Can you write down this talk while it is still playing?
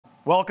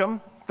Welcome.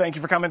 Thank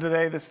you for coming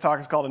today. This talk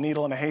is called A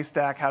Needle in a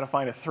Haystack, How to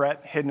Find a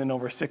Threat Hidden in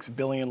Over 6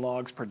 billion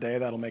logs per day.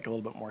 That'll make a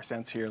little bit more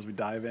sense here as we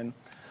dive in.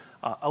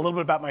 A little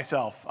bit about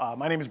myself.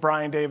 My name is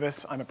Brian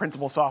Davis. I'm a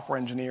principal software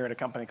engineer at a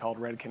company called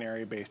Red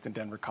Canary based in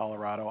Denver,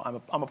 Colorado.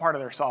 I'm a part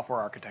of their software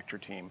architecture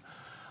team.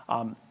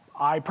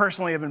 I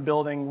personally have been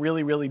building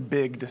really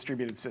big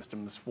distributed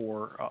systems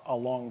for a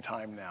long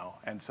time now.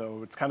 And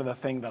so it's kind of the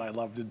thing that I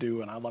love to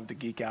do and I love to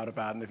geek out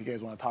about. And if you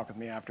guys want to talk with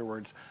me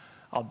afterwards,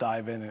 I'll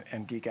dive in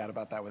and geek out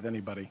about that with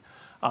anybody.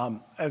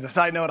 As a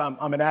side note,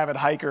 I'm an avid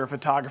hiker,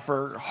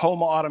 photographer,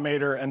 home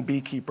automator, and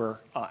beekeeper,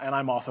 and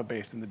I'm also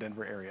based in the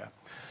Denver area.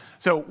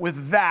 So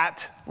with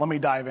that, let me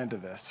dive into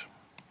this.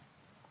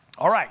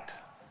 All right,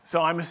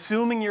 so I'm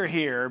assuming you're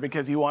here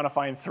because you want to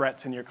find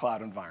threats in your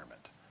cloud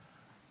environment,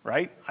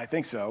 right? I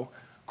think so.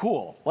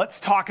 Cool. Let's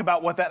talk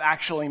about what that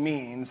actually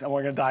means, and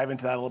we're going to dive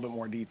into that in a little bit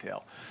more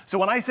detail. So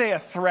when I say a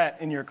threat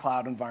in your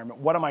cloud environment,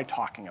 what am I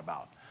talking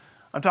about?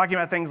 I'm talking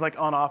about things like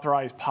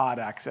unauthorized pod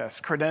access,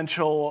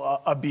 credential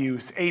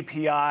abuse,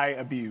 API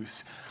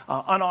abuse,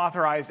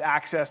 unauthorized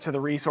access to the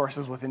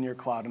resources within your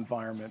cloud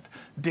environment,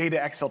 data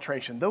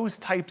exfiltration, those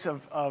types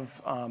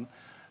of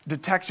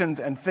detections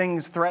and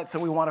things, threats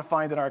that we want to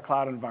find in our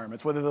cloud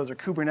environments, whether those are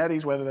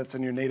Kubernetes, whether that's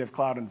in your native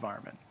cloud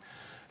environment.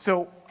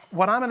 So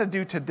what I'm going to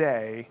do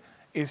today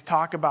is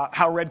talk about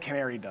how Red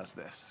Canary does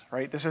this,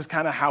 right? This is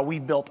kind of how we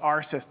built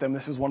our system.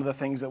 This is one of the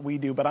things that we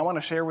do, but I want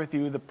to share with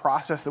you the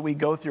process that we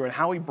go through and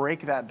how we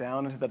break that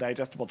down into the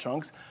digestible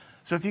chunks.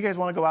 So if you guys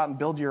want to go out and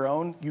build your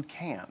own, you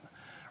can,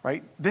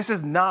 right? This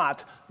is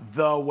not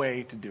the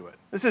way to do it.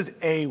 This is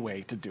a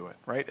way to do it,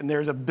 right? And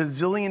there's a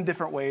bazillion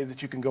different ways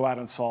that you can go out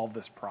and solve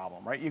this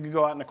problem, right? You could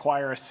go out and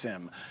acquire a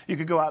SIM. You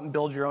could go out and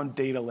build your own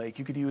data lake.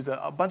 You could use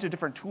a bunch of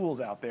different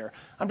tools out there.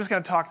 I'm just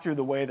going to talk through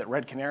the way that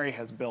Red Canary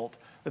has built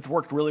that's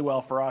worked really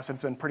well for us, and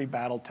it's been pretty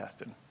battle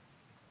tested.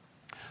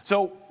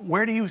 So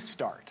where do you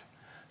start?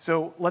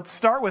 So let's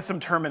start with some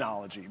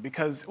terminology,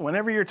 because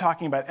whenever you're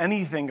talking about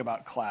anything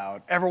about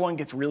cloud, everyone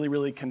gets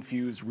really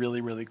confused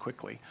really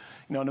quickly.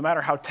 You know, no matter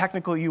how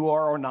technical you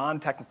are or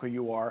non-technical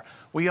you are,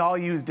 we all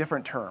use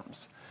different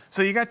terms.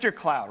 So you got your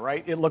cloud,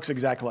 right? It looks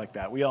exactly like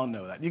that. We all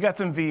know that. You got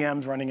some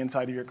VMs running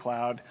inside of your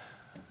cloud.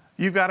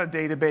 You've got a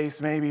database,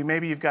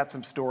 maybe you've got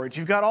some storage.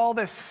 You've got all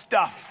this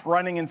stuff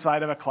running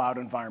inside of a cloud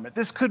environment.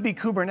 This could be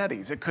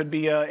Kubernetes. It could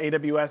be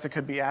AWS. It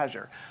could be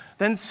Azure.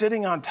 Then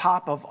sitting on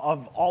top of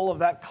all of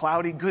that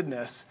cloudy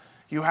goodness,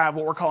 you have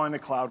what we're calling the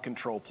cloud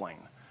control plane.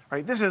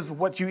 Right? This is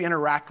what you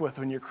interact with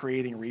when you're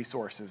creating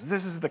resources.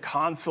 This is the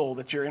console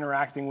that you're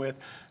interacting with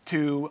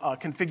to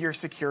configure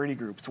security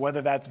groups,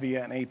 whether that's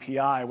via an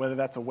API, whether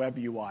that's a web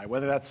UI,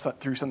 whether that's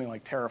through something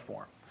like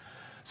Terraform.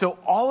 So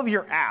all of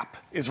your app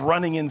is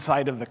running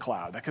inside of the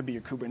cloud. That could be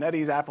your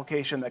Kubernetes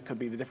application. That could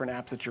be the different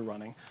apps that you're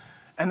running.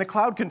 And the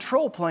cloud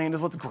control plane is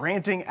what's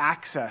granting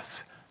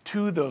access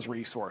to those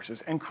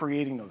resources and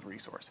creating those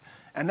resources.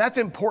 And that's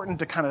important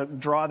to kind of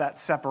draw that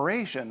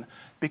separation,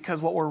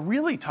 because what we're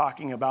really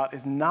talking about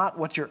is not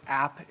what your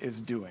app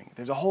is doing.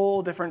 There's a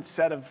whole different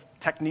set of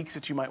techniques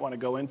that you might want to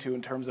go into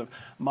in terms of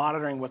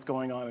monitoring what's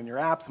going on in your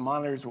apps,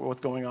 monitoring what's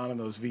going on in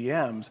those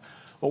VMs.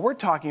 What we're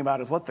talking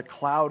about is what the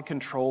cloud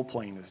control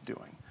plane is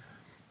doing.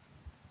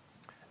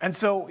 And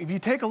so if you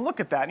take a look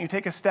at that and you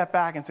take a step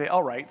back and say,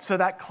 all right, so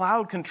that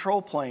cloud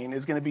control plane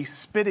is going to be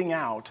spitting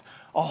out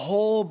a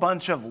whole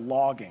bunch of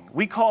logging.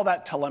 We call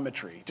that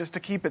telemetry, just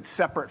to keep it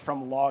separate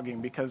from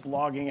logging, because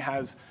logging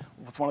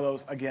it's one of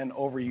those, again,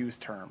 overused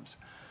terms.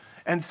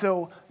 And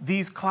so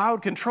these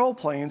cloud control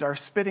planes are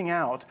spitting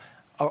out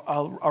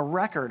a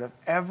record of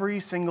every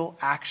single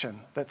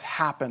action that's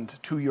happened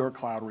to your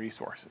cloud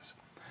resources.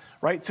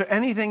 Right? So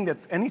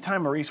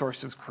anytime a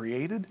resource is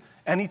created,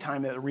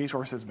 anytime that a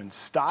resource has been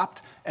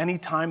stopped,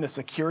 anytime the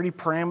security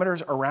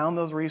parameters around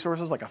those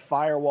resources, like a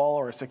firewall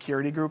or a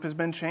security group, has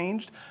been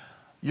changed,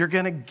 you're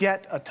going to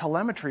get a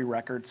telemetry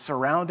record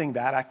surrounding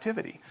that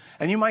activity.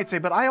 And you might say,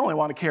 but I only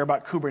want to care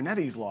about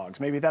Kubernetes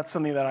logs. Maybe that's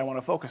something that I want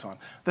to focus on.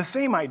 The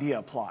same idea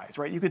applies,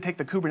 right? You could take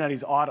the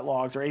Kubernetes audit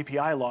logs or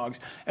API logs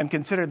and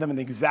consider them in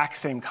the exact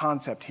same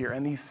concept here.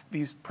 And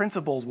these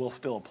principles will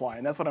still apply.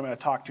 And that's what I'm going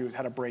to talk to you is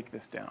how to break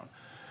this down.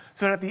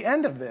 So at the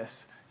end of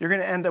this, you're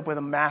going to end up with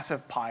a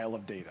massive pile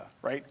of data,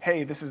 right?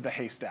 Hey, this is the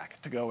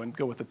haystack, to go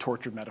with the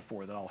tortured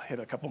metaphor that I'll hit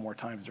a couple more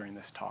times during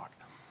this talk.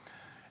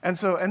 And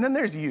then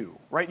there's you,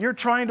 right? You're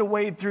trying to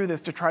wade through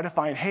this to try to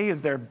find, hey,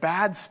 is there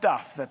bad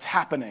stuff that's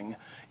happening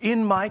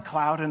in my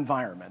cloud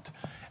environment?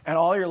 And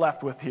all you're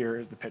left with here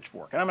is the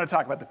pitchfork. And I'm going to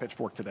talk about the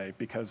pitchfork today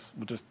because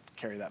we'll just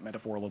carry that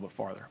metaphor a little bit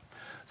farther.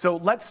 So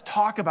let's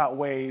talk about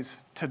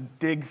ways to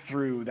dig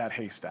through that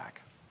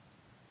haystack.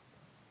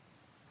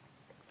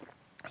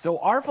 So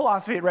our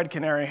philosophy at Red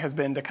Canary has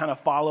been to kind of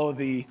follow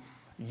the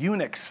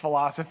Unix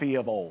philosophy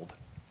of old.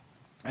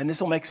 And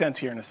this will make sense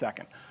here in a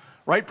second.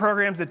 Write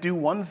programs that do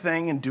one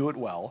thing and do it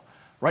well.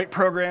 Write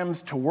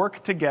programs to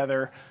work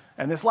together.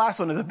 And this last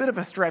one is a bit of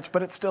a stretch,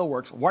 but it still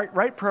works.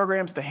 Write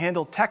programs to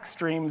handle text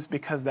streams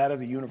because that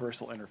is a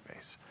universal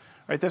interface.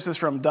 Right? This is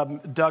from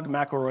Doug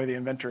McElroy, the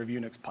inventor of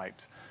Unix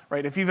pipes.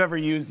 right? If you've ever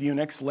used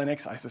Unix,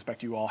 Linux, I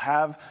suspect you all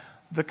have,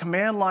 the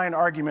command line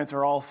arguments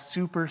are all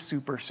super,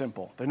 super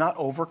simple. They're not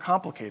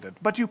overcomplicated,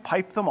 but you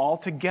pipe them all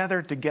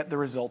together to get the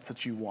results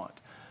that you want.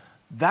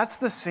 That's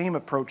the same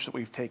approach that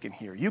we've taken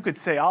here. You could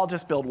say, I'll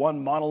just build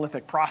one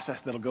monolithic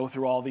process that'll go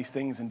through all these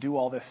things and do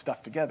all this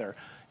stuff together.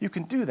 You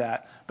can do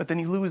that, but then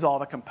you lose all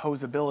the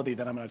composability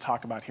that I'm going to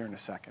talk about here in a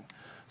second.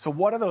 So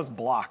what are those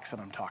blocks that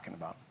I'm talking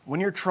about?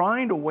 When you're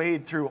trying to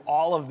wade through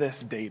all of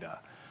this data,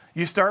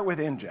 you start with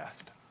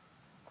ingest.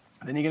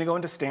 Then you're going to go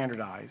into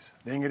standardize.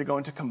 Then you're going to go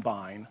into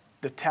combine,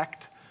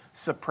 detect,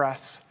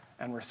 suppress,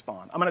 and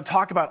respond. I'm going to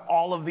talk about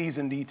all of these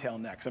in detail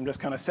next. I'm just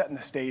kind of setting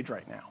the stage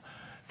right now.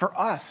 For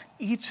us,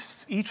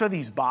 each of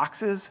these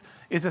boxes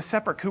is a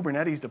separate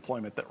Kubernetes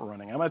deployment that we're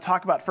running. I'm going to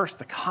talk about first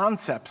the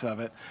concepts of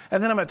it,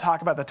 and then I'm going to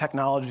talk about the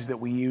technologies that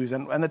we use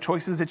and the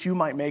choices that you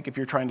might make if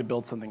you're trying to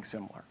build something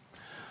similar.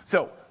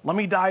 So let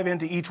me dive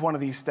into each one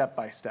of these step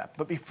by step.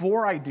 But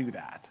before I do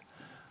that,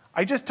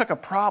 I just took a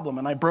problem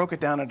and I broke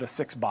it down into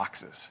 6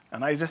 boxes.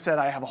 And I just said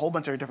I have a whole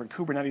bunch of different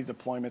Kubernetes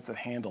deployments that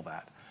handle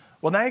that.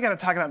 Well, now you got to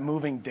talk about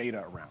moving data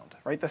around,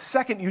 right? The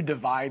second you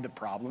divide the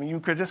problem, you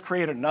could just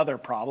create another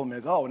problem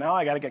is, oh, now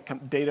I got to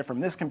get data from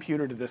this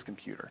computer to this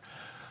computer.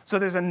 So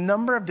there's a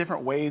number of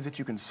different ways that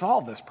you can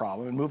solve this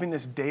problem in moving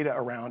this data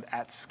around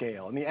at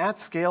scale. And the at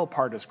scale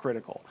part is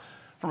critical.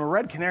 From a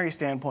Red Canary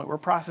standpoint, we're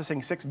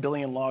processing 6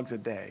 billion logs a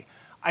day.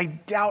 I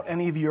doubt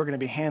any of you are going to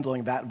be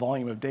handling that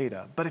volume of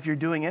data. But if you're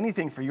doing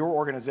anything for your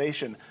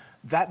organization,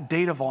 that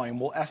data volume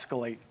will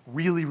escalate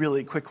really,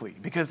 really quickly.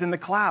 Because in the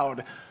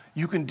cloud,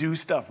 you can do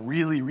stuff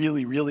really,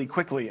 really, really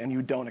quickly, and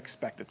you don't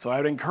expect it. So I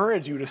would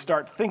encourage you to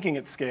start thinking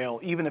at scale,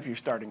 even if you're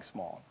starting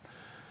small.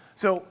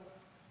 So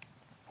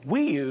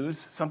we use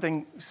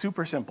something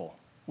super simple.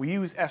 We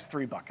use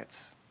S3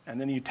 buckets.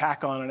 And then you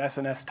tack on an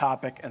SNS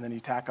topic, and then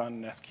you tack on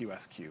an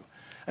SQSQ.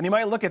 And you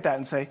might look at that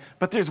and say,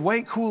 but there's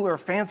way cooler,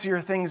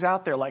 fancier things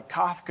out there like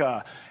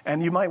Kafka,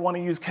 and you might want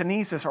to use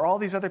Kinesis or all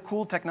these other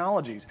cool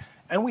technologies.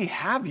 And we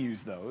have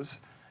used those,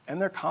 and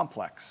they're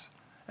complex.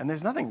 And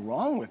there's nothing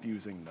wrong with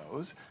using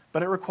those,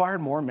 but it required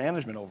more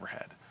management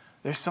overhead.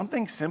 There's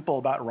something simple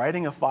about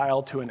writing a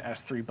file to an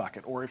S3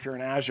 bucket, or if you're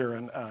in Azure,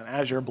 an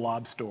Azure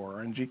Blob Store,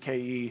 or in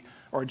GKE,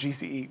 or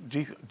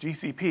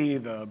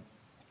GCP,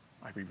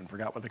 I even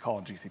forgot what they call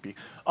in GCP,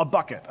 a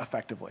bucket,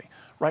 effectively,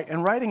 right?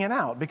 And writing it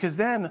out, because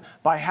then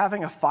by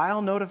having a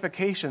file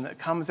notification that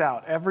comes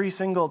out every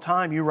single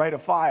time you write a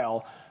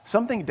file,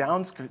 something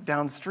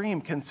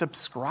downstream can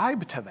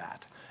subscribe to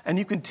that. And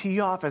you can tee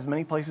off as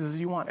many places as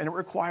you want, and it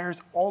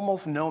requires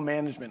almost no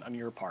management on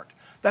your part.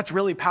 That's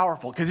really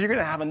powerful, because you're going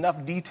to have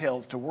enough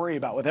details to worry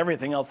about with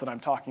everything else that I'm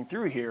talking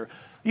through here.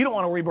 You don't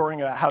want to be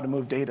worrying about how to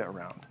move data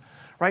around,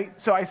 right?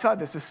 So I saw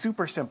this is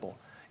super simple.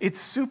 It's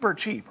super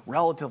cheap,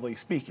 relatively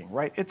speaking,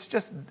 right? It's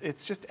just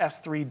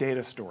S3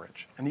 data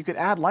storage. And you could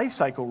add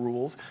lifecycle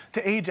rules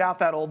to age out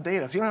that old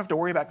data, so you don't have to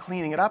worry about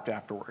cleaning it up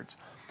afterwards.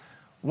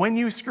 When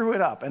you screw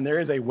it up, and there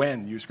is a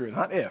when you screw it,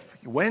 not if,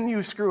 when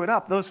you screw it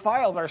up, those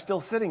files are still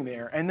sitting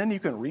there, and then you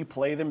can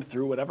replay them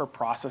through whatever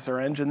processor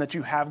engine that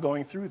you have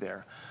going through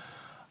there.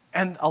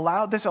 And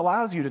this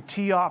allows you to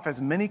tee off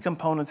as many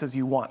components as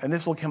you want, and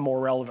this will become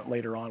more relevant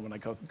later on when I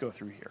go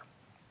through here.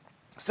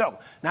 So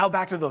now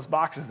back to those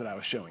boxes that I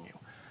was showing you.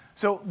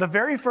 So the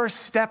very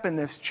first step in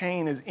this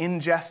chain is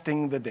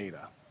ingesting the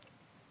data.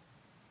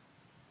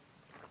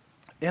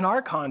 In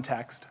our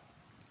context,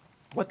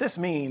 what this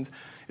means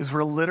is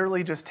we're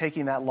literally just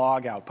taking that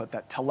log output,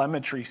 that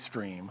telemetry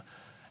stream,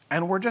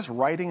 and we're just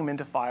writing them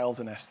into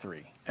files in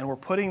S3. And we're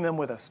putting them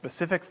with a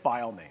specific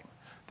file name.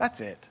 That's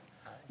it.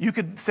 You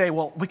could say,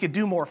 well, we could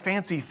do more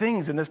fancy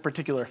things in this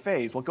particular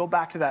phase. Well, go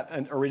back to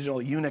that original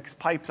Unix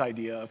pipes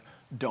idea of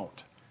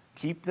don't.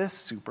 Keep this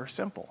super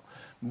simple.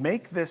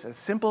 Make this as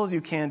simple as you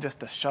can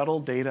just to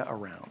shuttle data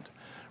around,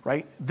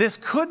 right? This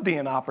could be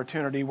an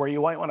opportunity where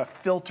you might want to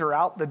filter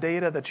out the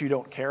data that you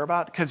don't care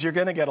about, because you're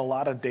going to get a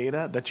lot of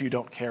data that you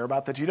don't care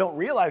about, that you don't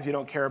realize you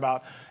don't care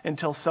about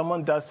until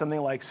someone does something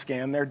like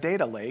scan their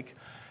data lake,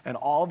 and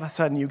all of a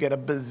sudden you get a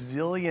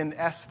bazillion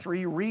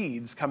S3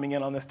 reads coming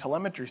in on this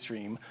telemetry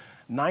stream,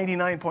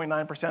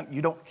 99.9%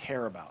 you don't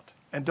care about,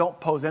 and don't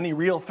pose any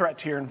real threat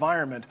to your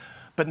environment,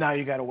 but now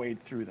you got to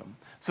wade through them.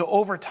 So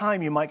over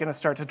time, you might going to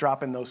start to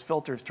drop in those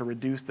filters to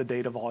reduce the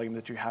data volume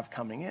that you have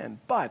coming in.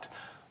 But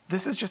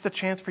this is just a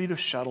chance for you to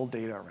shuttle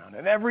data around.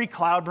 And every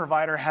cloud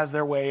provider has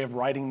their way of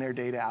writing their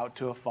data out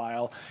to a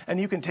file. And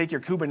you can take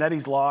your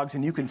Kubernetes logs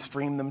and you can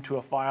stream them to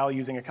a file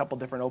using a couple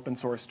different open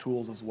source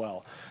tools as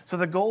well. So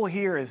the goal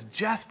here is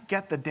just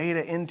get the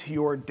data into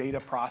your data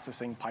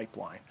processing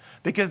pipeline,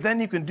 because then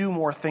you can do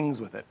more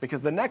things with it.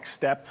 Because the next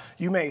step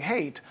you may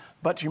hate,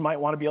 but you might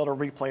want to be able to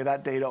replay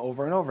that data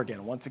over and over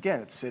again. Once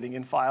again, it's sitting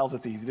in files.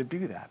 It's easy to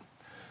do that.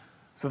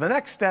 So the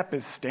next step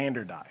is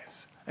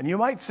standardize. And you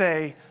might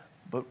say,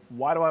 but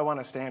why do I want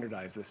to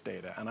standardize this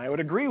data? And I would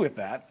agree with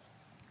that.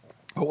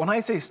 But when I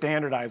say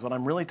standardize, what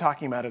I'm really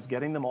talking about is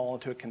getting them all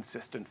into a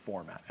consistent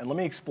format. And let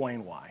me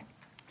explain why.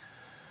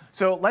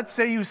 So let's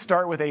say you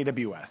start with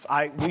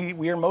AWS.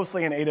 We are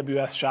mostly an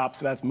AWS shop,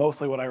 so that's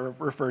mostly what I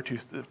refer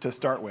to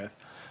start with.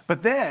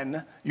 But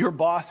then your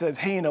boss says,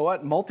 hey, you know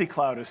what?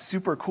 Multi-cloud is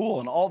super cool,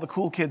 and all the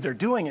cool kids are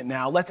doing it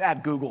now. Let's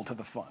add Google to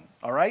the fun.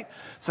 All right?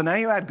 So now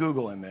you add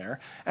Google in there,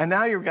 and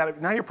now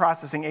you're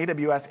processing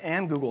AWS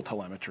and Google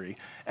telemetry.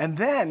 And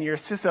then your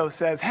CISO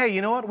says, hey,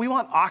 you know what? We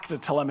want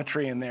Okta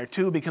telemetry in there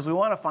too, because we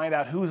want to find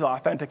out who's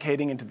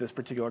authenticating into this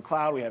particular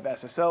cloud. We have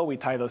SSO. We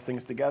tie those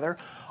things together.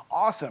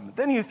 Awesome.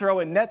 Then you throw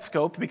in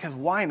Netscope, because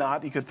why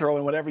not? You could throw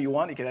in whatever you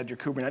want. You could add your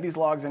Kubernetes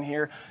logs in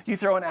here. You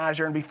throw in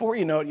Azure, and before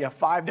you know it, you have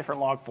 5 different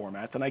log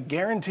formats. And I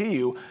guarantee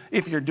you,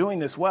 if you're doing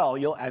this well,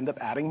 you'll end up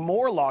adding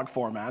more log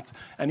formats,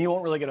 and you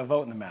won't really get a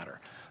vote in the matter.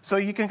 So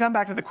you can come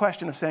back to the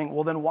question of saying,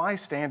 well, then why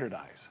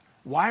standardize?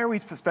 Why are we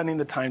spending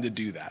the time to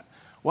do that?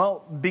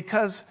 Well,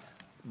 because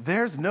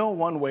there's no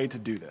one way to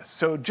do this.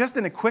 So just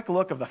in a quick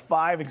look of the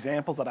 5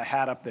 examples that I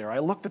had up there, I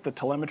looked at the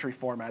telemetry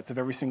formats of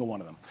every single one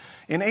of them.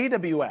 In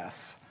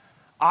AWS,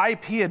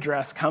 IP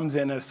address comes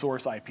in as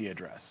source IP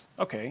address.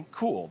 Okay,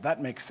 cool,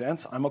 that makes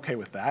sense. I'm okay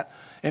with that.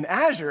 In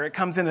Azure, it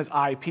comes in as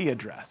IP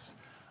address.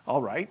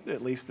 All right,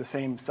 at least the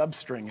same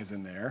substring is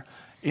in there.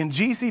 In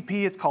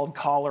GCP, it's called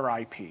caller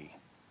IP.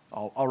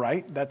 All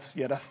right, that's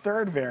yet a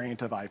 3rd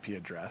variant of IP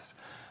address.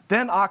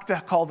 Then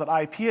Okta calls it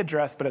IP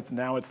address, but it's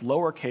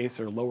lowercase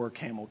or lower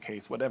camel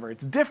case, whatever.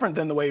 It's different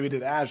than the way we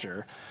did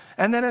Azure.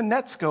 And then in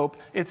Netscope,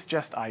 it's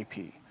just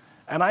IP.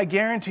 And I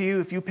guarantee you,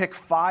 if you pick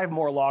 5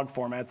 more log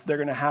formats, they're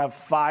going to have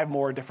 5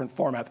 more different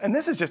formats. And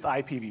this is just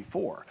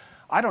IPv4.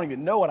 I don't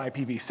even know what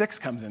IPv6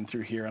 comes in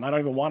through here, and I don't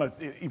even want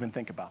to even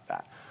think about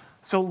that.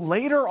 So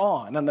later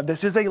on, and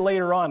this is a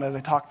later on as I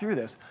talk through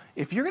this,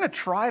 if you're going to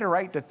try to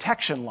write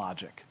detection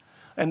logic,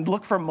 and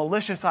look for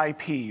malicious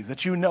IPs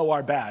that you know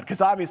are bad, because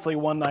obviously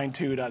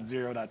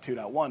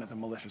 192.0.2.1 is a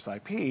malicious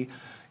IP,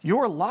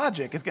 your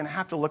logic is going to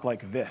have to look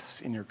like this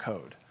in your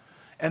code.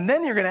 And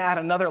then you're going to add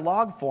another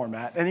log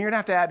format, and you're going to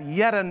have to add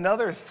yet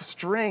another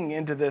string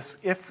into this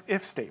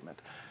if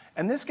statement.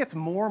 And this gets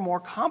more and more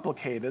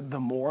complicated the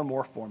more and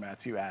more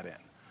formats you add in.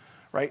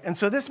 Right? And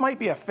so this might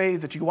be a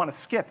phase that you want to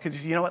skip,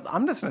 because you know what?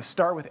 I'm just going to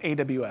start with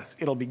AWS.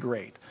 It'll be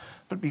great.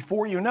 But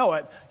before you know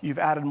it, you've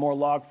added more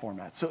log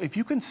formats. So if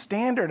you can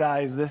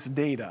standardize this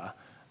data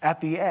at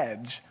the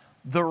edge,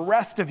 the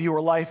rest of your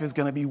life is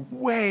going to be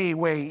way,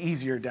 way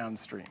easier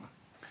downstream.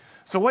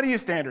 So what do you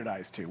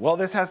standardize to? Well,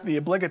 this has the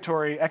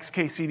obligatory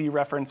XKCD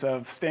reference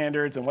of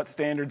standards and what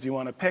standards you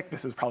want to pick.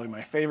 This is probably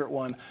my favorite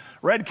one.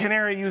 Red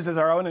Canary uses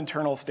our own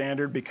internal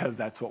standard because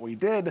that's what we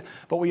did,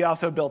 but we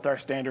also built our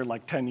standard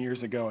like 10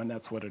 years ago, and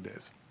that's what it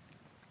is.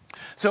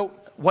 So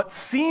what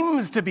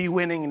seems to be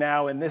winning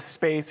now in this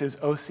space is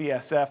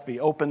OCSF,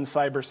 the Open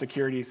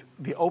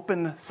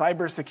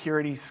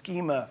Cybersecurity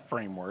Schema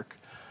Framework.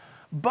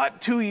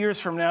 But 2 years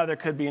from now, there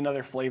could be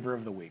another flavor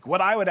of the week. What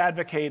I would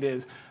advocate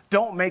is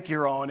don't make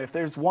your own. If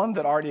there's one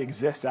that already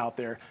exists out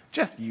there,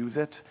 just use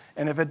it.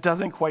 And if it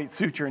doesn't quite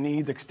suit your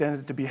needs, extend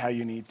it to be how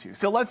you need to.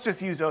 So let's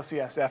just use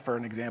OCSF for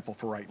an example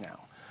for right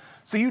now.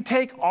 So you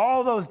take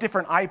all those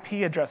different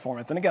IP address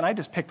formats, and again, I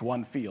just picked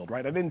one field,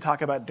 right? I didn't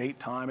talk about date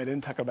time, I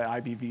didn't talk about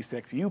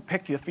IPv6. You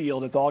pick your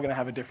field, it's all gonna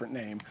have a different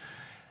name.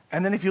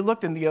 And then if you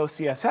looked in the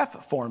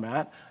OCSF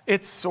format,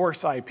 it's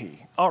source IP.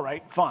 All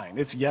right, fine,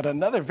 it's yet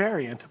another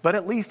variant, but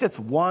at least it's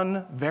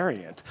one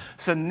variant.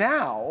 So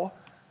now,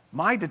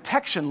 my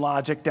detection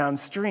logic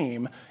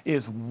downstream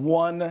is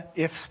one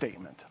if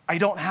statement. I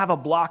don't have a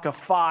block of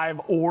 5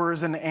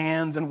 ors and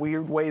ands and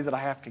weird ways that I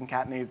have to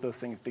concatenate those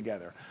things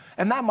together.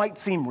 And that might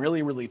seem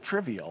really, really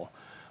trivial,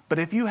 but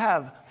if you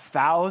have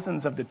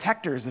thousands of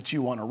detectors that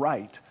you want to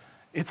write,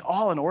 it's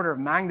all an order of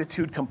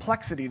magnitude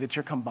complexity that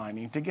you're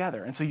combining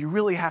together. And so you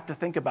really have to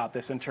think about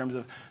this in terms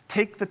of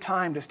take the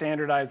time to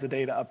standardize the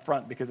data up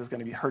front, because it's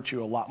going to hurt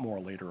you a lot more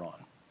later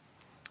on.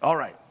 All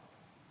right.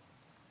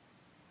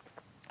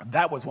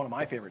 That was one of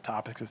my favorite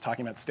topics, is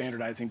talking about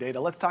standardizing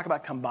data. Let's talk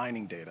about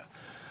combining data.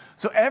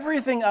 So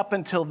everything up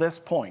until this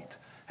point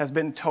has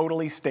been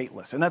totally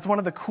stateless. And that's one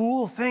of the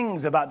cool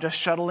things about just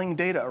shuttling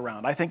data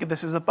around. I think of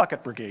this as a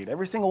bucket brigade.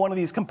 Every single one of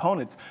these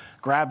components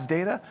grabs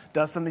data,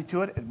 does something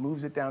to it, it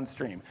moves it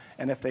downstream.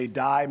 And if they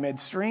die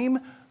midstream,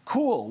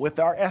 cool. With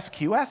our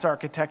SQS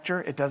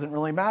architecture, it doesn't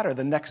really matter.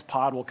 The next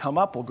pod will come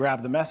up, we'll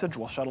grab the message,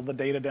 we'll shuttle the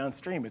data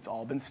downstream. It's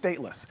all been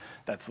stateless.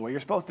 That's the way you're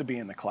supposed to be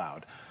in the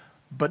cloud.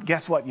 But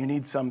guess what? You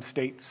need some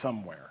state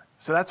somewhere.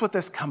 So that's what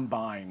this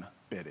combine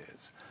bit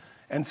is.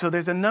 And so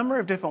there's a number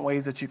of different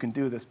ways that you can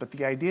do this, but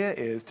the idea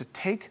is to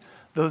take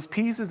those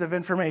pieces of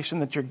information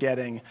that you're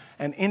getting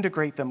and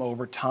integrate them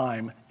over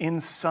time in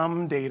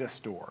some data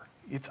store.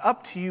 It's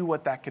up to you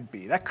what that could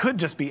be. That could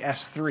just be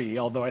S3,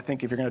 although I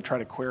think if you're going to try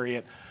to query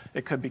it,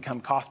 it could become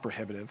cost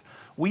prohibitive.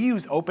 We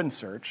use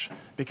OpenSearch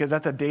because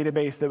that's a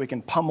database that we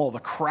can pummel the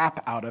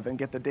crap out of and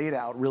get the data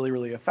out really,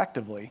 really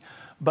effectively.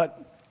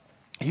 But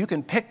you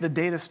can pick the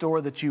data store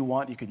that you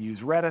want. You could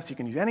use Redis. You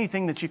can use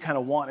anything that you kind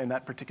of want in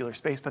that particular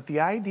space. But the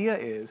idea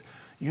is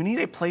you need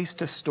a place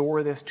to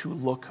store this to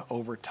look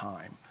over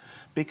time.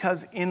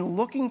 Because in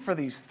looking for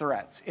these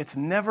threats, it's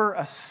never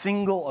a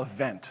single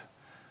event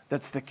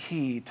that's the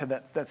key to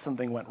that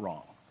something went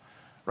wrong,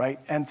 right?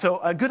 And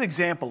so a good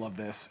example of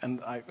this,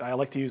 and I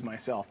like to use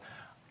myself,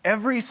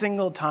 Every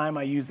single time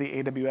I use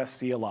the AWS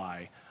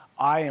CLI,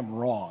 I am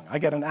wrong. I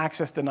get an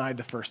access denied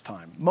the first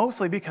time,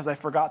 mostly because I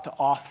forgot to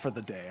auth for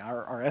the day.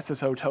 Our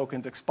SSO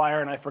tokens expire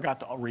and I forgot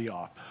to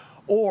re-auth.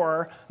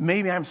 Or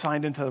maybe I'm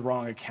signed into the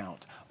wrong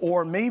account.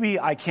 Or maybe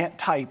I can't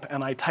type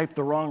and I typed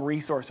the wrong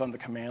resource on the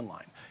command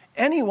line.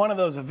 Any one of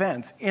those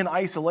events in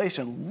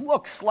isolation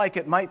looks like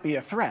it might be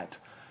a threat,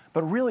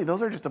 but really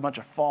those are just a bunch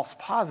of false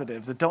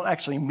positives that don't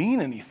actually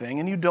mean anything,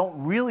 and you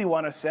don't really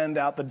want to send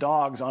out the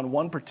dogs on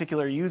one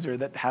particular user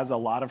that has a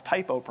lot of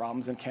typo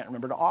problems and can't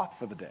remember to auth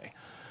for the day.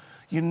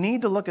 You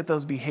need to look at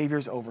those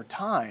behaviors over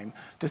time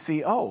to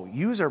see, oh,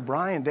 user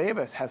Brian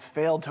Davis has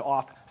failed to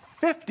auth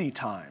 50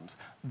 times.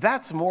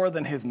 That's more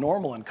than his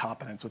normal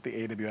incompetence with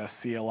the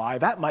AWS CLI.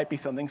 That might be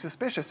something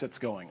suspicious that's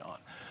going on.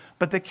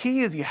 But the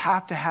key is you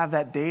have to have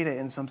that data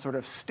in some sort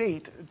of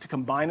state to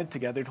combine it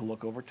together to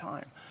look over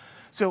time.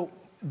 So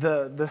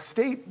this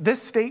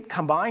state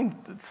combined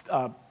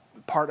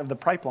part of the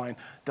pipeline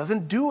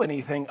doesn't do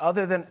anything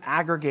other than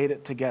aggregate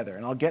it together.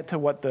 And I'll get to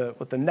what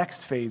the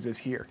next phase is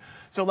here.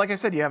 So like I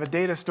said, you have a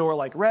data store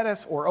like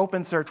Redis or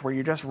OpenSearch where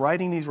you're just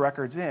writing these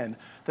records in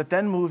that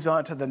then moves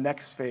on to the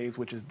next phase,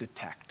 which is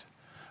detect.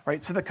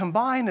 Right? So the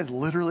combine is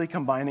literally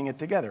combining it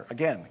together.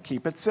 Again,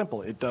 keep it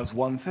simple. It does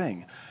one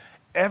thing.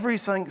 Every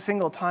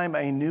single time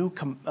a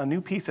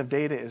new piece of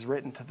data is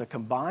written to the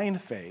combine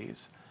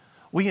phase,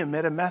 we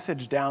emit a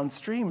message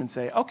downstream and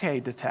say,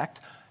 okay, detect,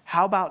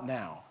 how about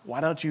now?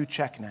 Why don't you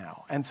check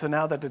now? And so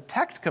now the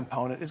detect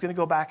component is going to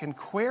go back and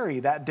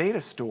query that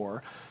data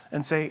store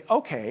and say,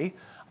 okay,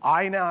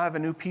 I now have a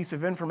new piece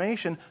of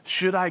information.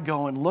 Should I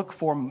go and look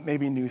for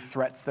maybe new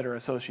threats that are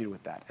associated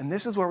with that? And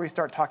this is where we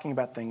start talking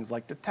about things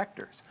like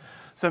detectors.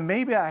 So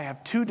maybe I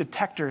have two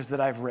detectors that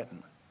I've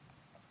written.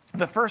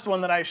 The first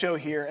one that I show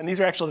here, and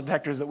these are actual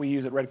detectors that we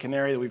use at Red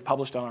Canary that we've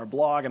published on our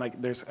blog, and I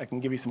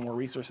can give you some more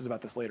resources about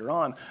this later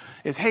on,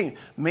 is, hey,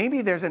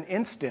 maybe there's an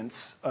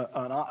instance,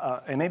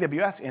 an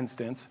AWS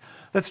instance,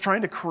 that's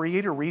trying to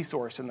create a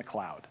resource in the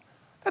cloud.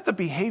 That's a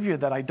behavior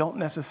that I don't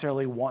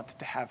necessarily want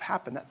to have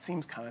happen. That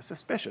seems kind of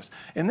suspicious.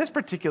 In this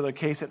particular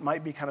case, it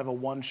might be kind of a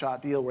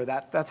one-shot deal where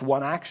that's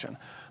one action.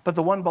 But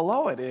the one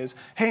below it is,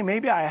 hey,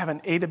 maybe I have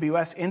an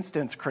AWS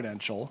instance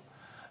credential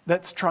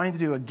that's trying to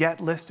do a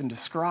get, list, and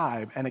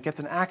describe, and it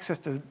gets an access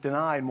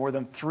denied more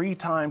than 3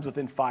 times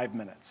within 5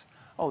 minutes.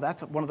 Oh,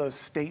 that's one of those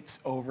states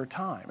over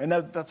time. And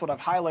that's what I've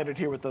highlighted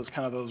here with those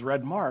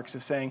red marks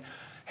of saying,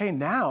 hey,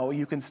 now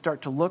you can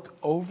start to look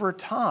over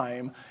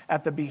time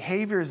at the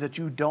behaviors that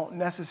you don't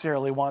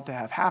necessarily want to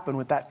have happen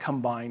with that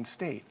combined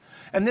state.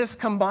 And this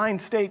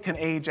combined state can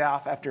age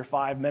off after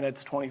 5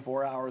 minutes,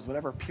 24 hours,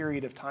 whatever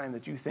period of time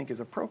that you think is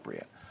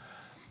appropriate.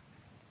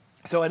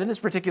 So in this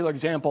particular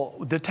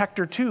example,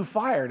 detector 2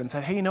 fired and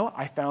said, hey, you know what?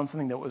 I found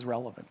something that was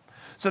relevant.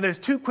 So there's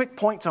 2 quick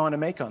points I want to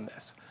make on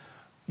this.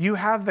 You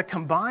have the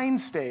combine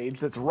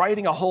stage that's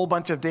writing a whole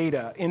bunch of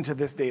data into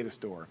this data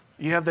store.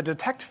 You have the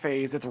detect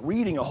phase that's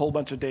reading a whole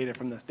bunch of data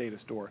from this data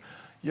store.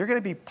 You're going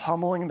to be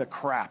pummeling the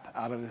crap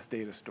out of this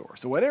data store.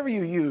 So whatever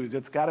you use,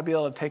 it's got to be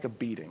able to take a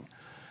beating.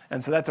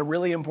 And so that's a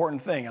really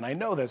important thing. And I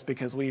know this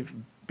because we've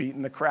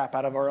beaten the crap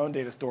out of our own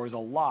data stores a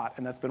lot.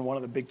 And that's been one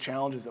of the big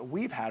challenges that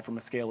we've had from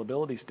a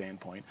scalability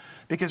standpoint.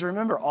 Because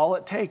remember, all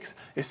it takes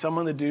is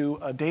someone to do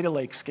a data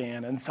lake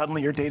scan, and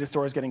suddenly your data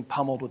store is getting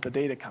pummeled with the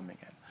data coming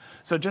in.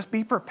 So just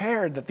be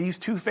prepared that these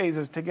 2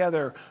 phases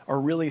together are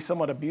really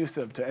somewhat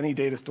abusive to any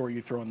data store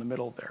you throw in the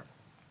middle there.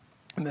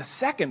 And the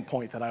second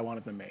point that I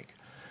wanted to make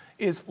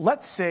is,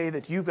 let's say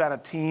that you've got a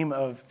team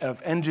of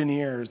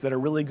engineers that are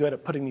really good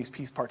at putting these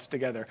piece parts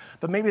together,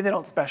 but maybe they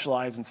don't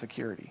specialize in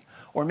security.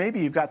 Or maybe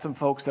you've got some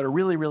folks that are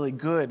really, really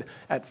good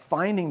at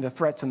finding the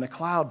threats in the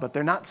cloud, but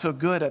they're not so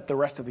good at the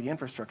rest of the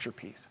infrastructure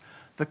piece.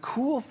 The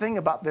cool thing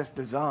about this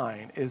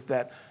design is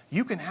that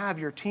you can have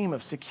your team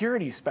of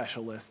security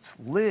specialists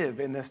live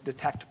in this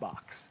detect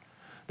box.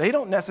 They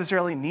don't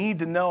necessarily need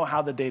to know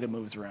how the data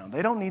moves around.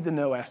 They don't need to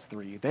know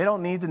S3. They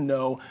don't need to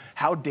know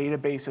how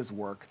databases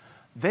work.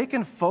 They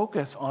can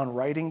focus on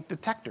writing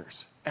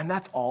detectors, and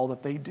that's all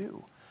that they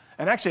do.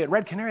 And actually, at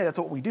Red Canary, that's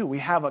what we do. We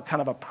have a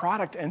kind of a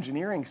product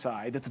engineering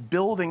side that's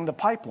building the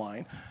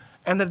pipeline,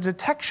 and the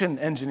detection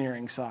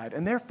engineering side,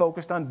 and they're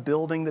focused on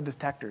building the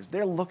detectors.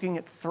 They're looking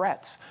at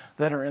threats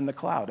that are in the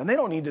cloud, and they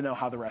don't need to know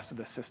how the rest of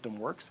the system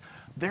works.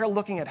 They're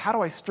looking at, how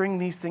do I string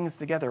these things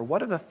together?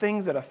 What are the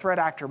things that a threat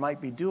actor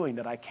might be doing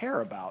that I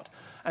care about?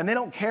 And they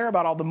don't care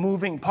about all the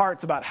moving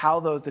parts about how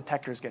those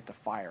detectors get to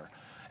fire.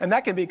 And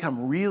that can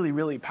become really,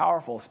 really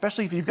powerful,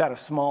 especially if you've got a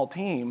small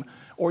team,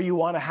 or you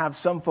want to have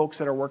some folks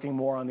that are working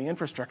more on the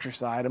infrastructure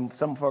side and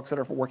some folks that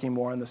are working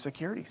more on the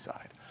security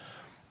side.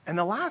 And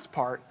the last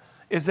part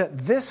is that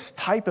this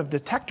type of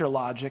detector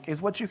logic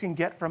is what you can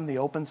get from the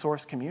open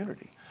source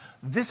community.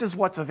 This is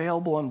what's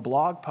available in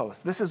blog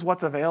posts. This is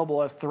what's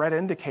available as threat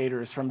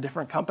indicators from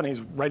different companies,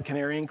 Red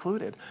Canary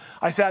included.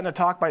 I sat in a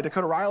talk by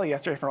Dakota Riley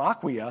yesterday from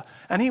Acquia,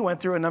 and he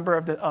went through a number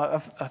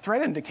of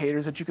threat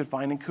indicators that you could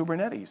find in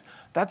Kubernetes.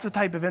 That's the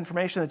type of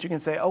information that you can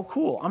say, oh,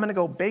 cool, I'm going to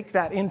go bake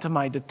that into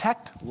my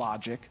detect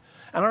logic,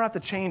 And I don't have to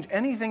change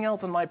anything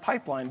else in my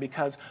pipeline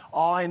because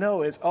all I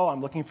know is, oh,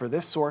 I'm looking for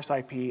this source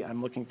IP,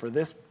 I'm looking for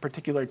this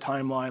particular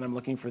timeline, I'm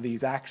looking for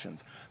these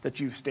actions that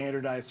you've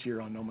standardized to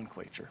your own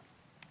nomenclature.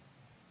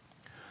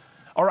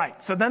 All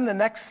right, so then the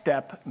next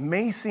step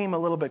may seem a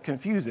little bit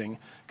confusing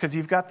because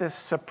you've got this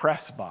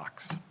suppress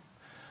box.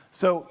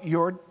 So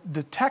your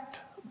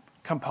detect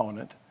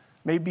component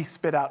maybe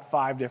spit out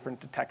 5 different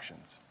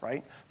detections,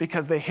 right?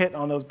 Because they hit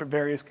on those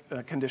various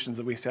conditions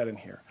that we set in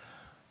here.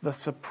 The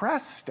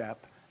suppress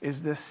step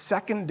is this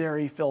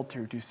secondary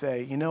filter to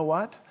say, you know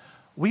what?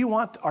 We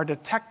want our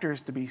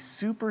detectors to be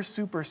super,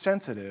 super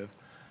sensitive,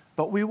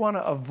 but we want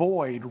to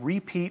avoid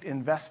repeat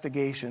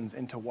investigations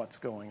into what's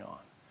going on.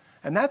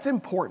 And that's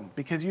important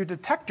because your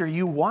detector,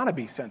 you want to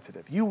be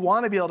sensitive. You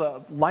want to be able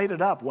to light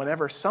it up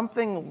whenever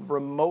something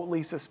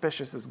remotely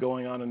suspicious is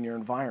going on in your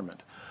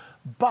environment.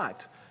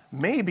 But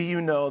maybe you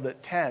know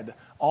that Ted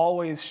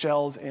always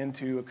shells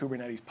into a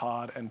Kubernetes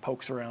pod and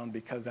pokes around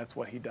because that's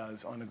what he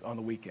does on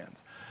the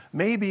weekends.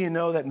 Maybe you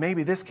know that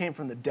maybe this came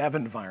from the dev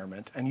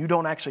environment and you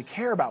don't actually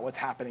care about what's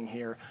happening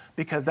here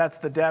because that's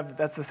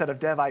the set of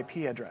dev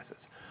IP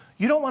addresses.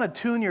 You don't want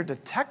to tune your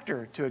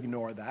detector to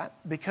ignore that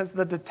because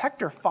the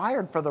detector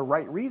fired for the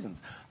right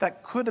reasons.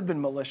 That could have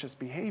been malicious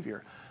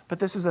behavior. But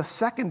this is a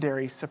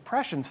secondary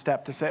suppression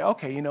step to say,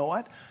 okay, you know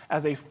what?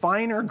 As a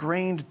finer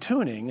grained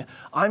tuning,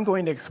 I'm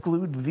going to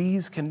exclude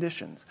these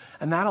conditions.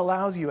 And that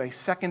allows you a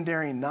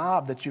secondary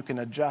knob that you can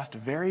adjust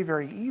very,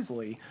 very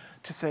easily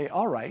to say,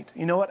 all right,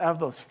 you know what? Out of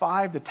those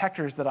 5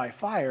 detectors that I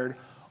fired,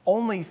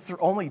 only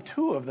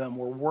 2 of them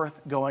were worth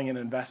going and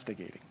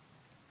investigating.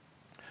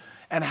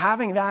 And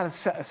having that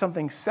as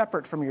something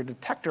separate from your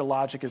detector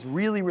logic is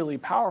really, really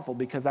powerful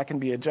because that can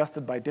be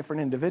adjusted by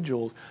different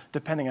individuals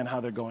depending on how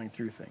they're going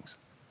through things.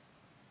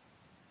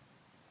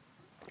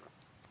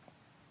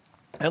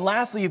 And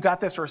lastly, you've got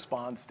this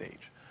response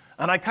stage.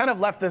 And I kind of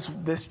left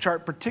this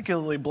chart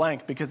particularly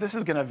blank because this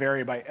is going to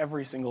vary by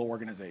every single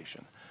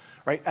organization.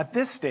 Right? At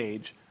this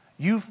stage,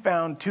 you've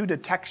found 2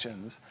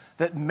 detections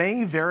that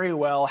may very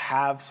well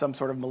have some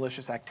sort of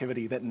malicious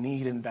activity that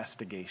need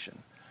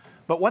investigation.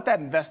 But what that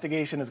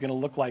investigation is going to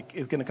look like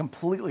is going to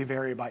completely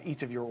vary by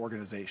each of your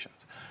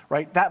organizations,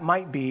 right? That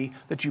might be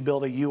that you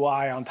build a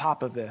UI on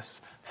top of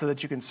this so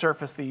that you can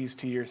surface these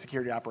to your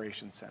security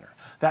operations center.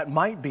 That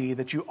might be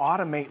that you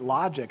automate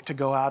logic to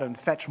go out and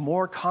fetch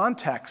more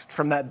context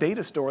from that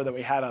data store that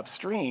we had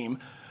upstream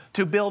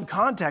to build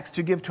context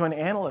to give to an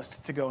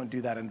analyst to go and do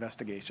that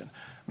investigation.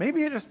 Maybe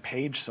you just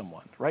page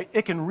someone, right?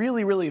 It can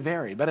really, really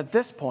vary. But at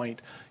this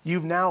point,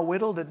 you've now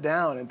whittled it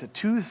down into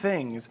 2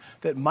 things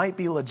that might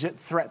be legit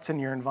threats in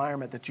your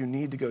environment that you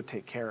need to go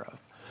take care of.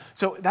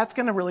 So that's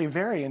going to really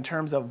vary in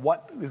terms of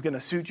what is going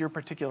to suit your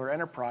particular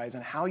enterprise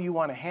and how you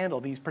want to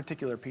handle these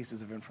particular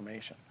pieces of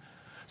information.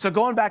 So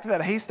going back to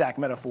that haystack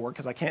metaphor,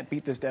 because I can't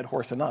beat this dead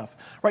horse enough,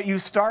 right? You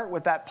start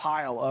with that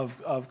pile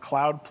of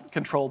cloud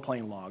control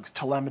plane logs,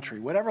 telemetry,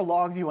 whatever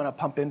logs you want to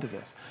pump into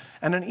this.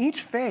 And in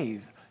each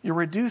phase, you're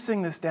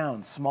reducing this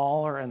down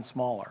smaller and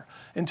smaller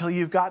until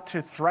you've got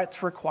to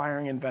threats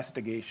requiring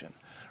investigation.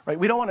 Right?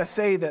 We don't want to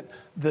say that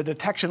the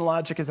detection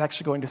logic is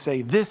actually going to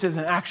say this is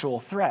an actual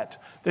threat.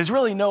 There's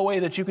really no way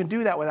that you can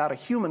do that without a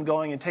human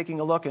going and taking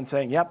a look and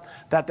saying, yep,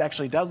 that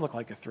actually does look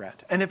like a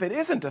threat. And if it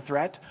isn't a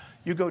threat,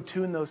 you go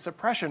tune those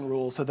suppression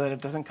rules so that it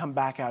doesn't come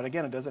back out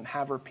again. It doesn't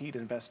have repeat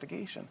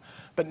investigation.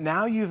 But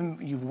now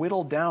you've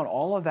whittled down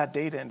all of that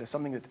data into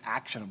something that's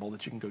actionable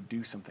that you can go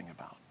do something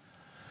about.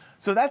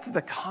 So that's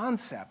the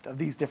concept of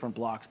these different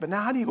blocks. But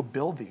now how do you go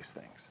build these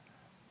things?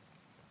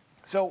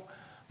 So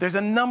there's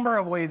a number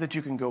of ways that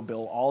you can go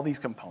build all these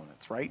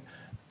components, right?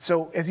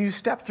 So as you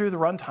step through the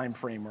runtime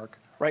framework,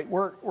 right,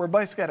 we're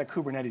basically at a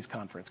Kubernetes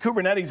conference.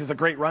 Kubernetes is a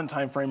great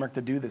runtime framework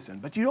to do this in,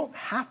 but you don't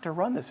have to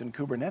run this in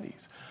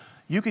Kubernetes.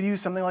 You could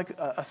use something like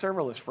a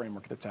serverless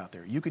framework that's out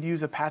there. You could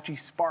use Apache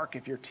Spark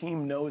if your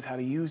team knows how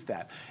to use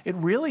that. It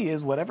really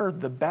is whatever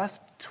the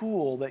best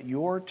tool that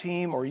your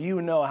team or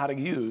you know how to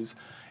use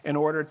in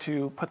order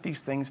to put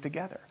these things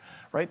together.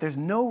 Right? There's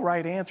no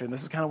right answer, and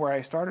this is kind of where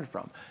I started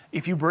from.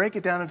 If you break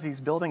it down into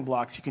these building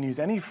blocks, you can use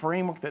any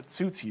framework that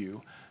suits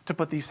you to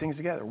put these things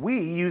together.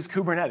 We use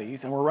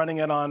Kubernetes, and we're running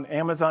it on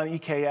Amazon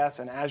EKS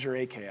and Azure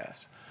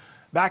AKS.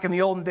 Back in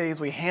the olden days,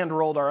 we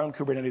hand-rolled our own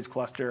Kubernetes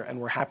cluster, and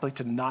we're happy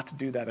to not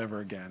do that ever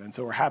again. And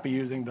so we're happy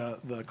using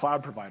the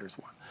cloud providers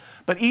one.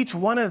 But each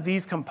one of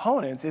these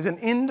components is an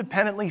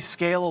independently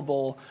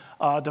scalable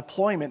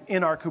deployment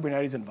in our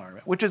Kubernetes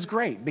environment, which is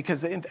great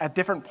because at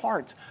different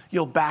parts,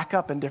 you'll back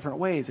up in different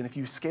ways. And if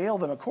you scale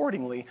them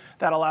accordingly,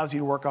 that allows you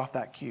to work off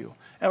that queue.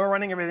 And we're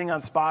running everything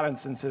on spot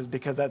instances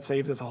because that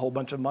saves us a whole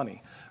bunch of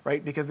money,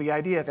 right? Because the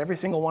idea, if every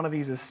single one of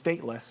these is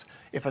stateless,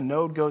 if a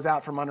node goes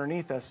out from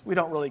underneath us, we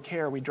don't really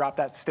care. We drop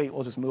that state,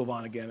 we'll just move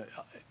on again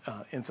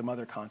in some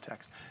other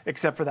context,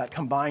 except for that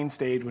combined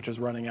stage, which is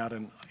running out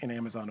in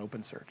Amazon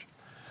OpenSearch.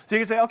 So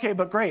you can say, okay,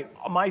 but great,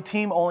 my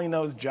team only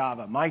knows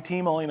Java. My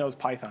team only knows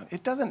Python.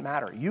 It doesn't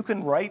matter. You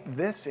can write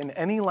this in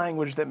any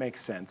language that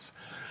makes sense.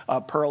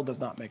 Perl does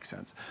not make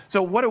sense.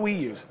 So what do we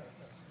use?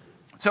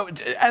 So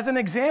as an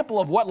example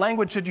of what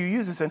language should you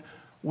use this in,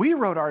 We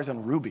wrote ours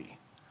in Ruby.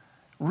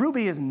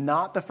 Ruby is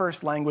not the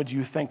first language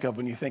you think of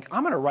when you think,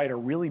 I'm going to write a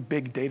really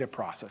big data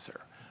processor.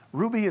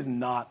 Ruby is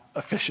not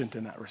efficient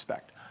in that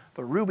respect.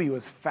 But Ruby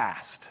was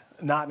fast,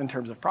 not in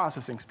terms of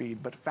processing speed,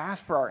 but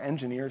fast for our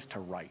engineers to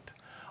write.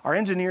 Our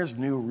engineers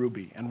knew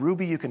Ruby, and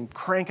Ruby you can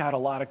crank out a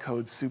lot of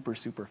code super,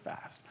 super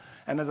fast.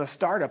 And as a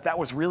startup, that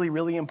was really,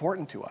 really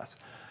important to us.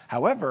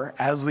 However,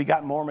 as we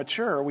got more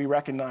mature, we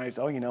recognized,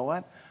 oh, you know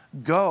what?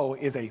 Go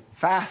is a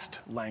fast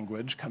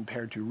language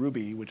compared to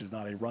Ruby, which is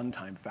not a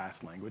runtime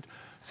fast language.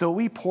 So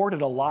we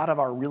ported a lot of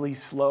our really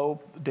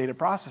slow data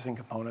processing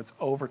components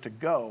over to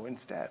Go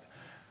instead.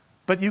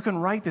 But you can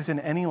write this in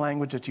any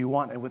language that you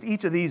want. And with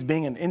each of these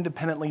being an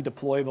independently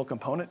deployable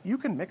component, you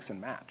can mix and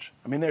match.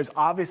 I mean, there's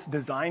obvious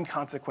design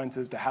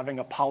consequences to having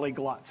a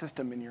polyglot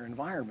system in your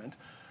environment.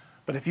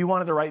 But if you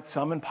wanted to write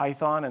some in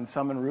Python and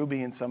some in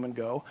Ruby and some in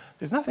Go,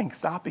 there's nothing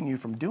stopping you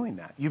from doing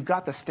that. You've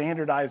got the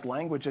standardized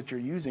language that you're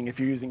using. If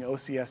you're using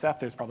OCSF,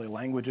 there's probably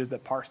languages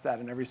that parse that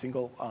in every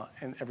single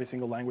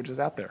language is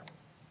out there.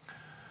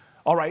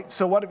 All right,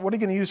 so what are you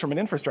going to use from an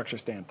infrastructure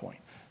standpoint?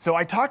 So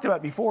I talked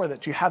about before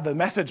that you have the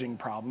messaging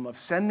problem of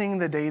sending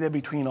the data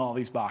between all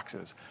these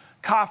boxes.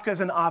 Kafka is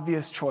an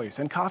obvious choice,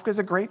 and Kafka is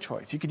a great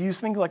choice. You could use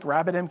things like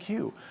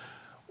RabbitMQ.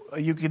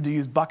 You could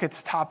use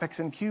buckets, topics,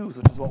 and queues,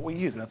 which is what we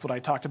use. That's what I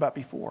talked about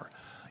before.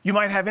 You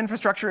might have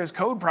infrastructure as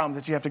code problems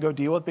that you have to go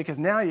deal with because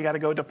now you got to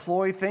go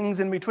deploy things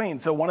in between.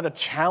 So one of the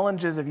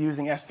challenges of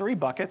using S3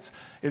 buckets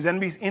is in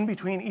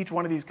between each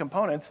one of these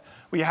components,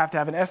 where you have to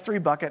have an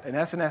S3 bucket, an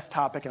SNS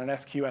topic, and an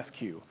SQS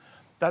queue.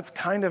 That's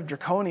kind of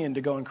draconian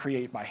to go and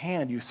create by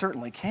hand. You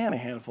certainly can a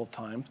handful of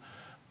times,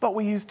 but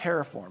we use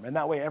Terraform. And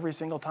that way, every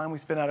single time we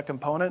spin out a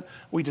component,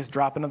 we just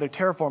drop another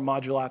Terraform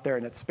module out there,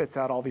 and it spits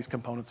out all these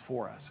components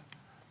for us.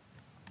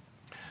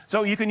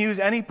 So you can use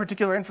any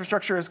particular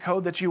infrastructure as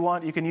code that you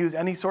want. You can use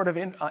any sort of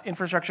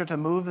infrastructure to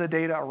move the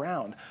data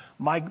around.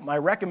 My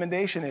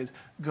recommendation is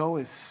go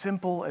as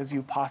simple as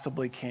you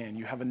possibly can.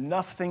 You have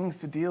enough things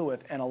to deal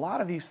with, and a lot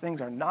of these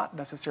things are not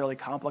necessarily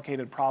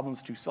complicated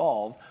problems to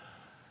solve.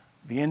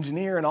 The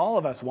engineer in all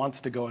of us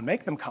wants to go and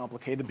make them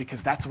complicated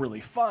because that's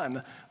really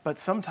fun, but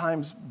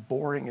sometimes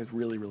boring is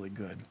really, really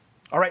good.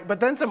 All right, but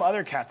then some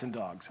other cats and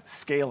dogs: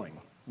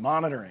 scaling,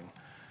 monitoring,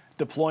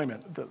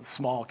 deployment, the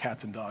small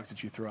cats and dogs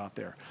that you throw out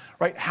there,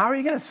 right? How are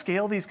you going to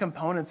scale these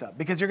components up?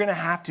 Because you're going to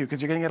have to,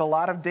 because you're going to get a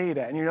lot of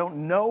data, and you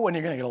don't know when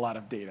you're going to get a lot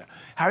of data.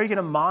 How are you going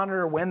to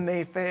monitor when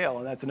they fail?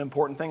 And that's an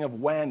important thing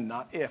of when,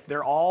 not if.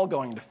 They're all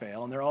going to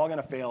fail, and they're all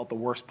going to fail at the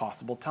worst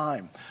possible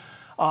time.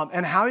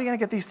 And how are you going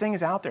to get these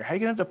things out there? How are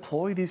you going to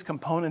deploy these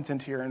components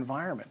into your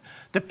environment?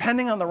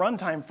 Depending on the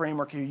runtime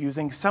framework you're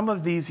using, some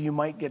of these you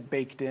might get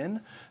baked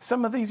in,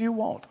 some of these you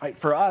won't. Right?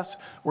 For us,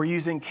 we're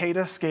using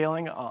Kata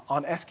scaling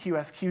on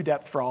SQS queue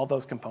depth for all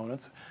those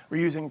components.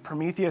 We're using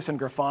Prometheus and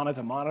Grafana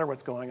to monitor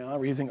what's going on.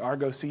 We're using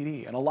Argo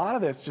CD. And a lot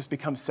of this just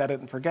becomes set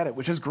it and forget it,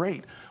 which is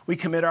great. We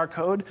commit our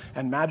code,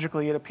 and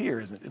magically it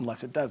appears,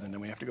 unless it doesn't,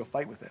 and we have to go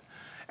fight with it.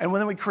 And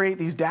then we create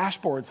these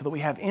dashboards so that we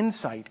have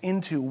insight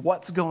into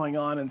what's going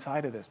on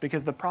inside of this.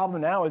 Because the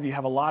problem now is you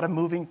have a lot of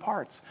moving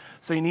parts.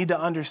 So you need to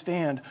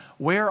understand,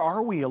 where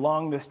are we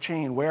along this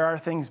chain? Where are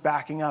things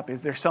backing up?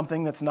 Is there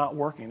something that's not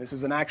working? This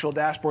is an actual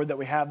dashboard that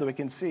we have that we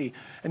can see.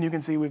 And you can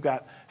see we've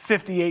got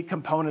 58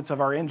 components of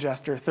our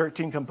ingester,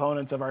 13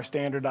 components of our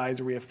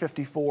standardizer. We have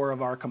 54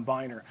 of our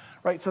combiner.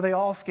 Right? So they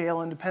all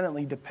scale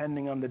independently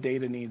depending on the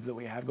data needs that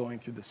we have going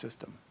through the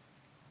system.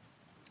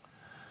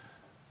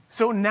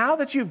 So now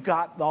that you've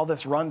got all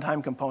this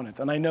runtime components,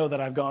 and I know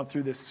that I've gone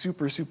through this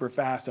super, super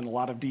fast and a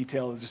lot of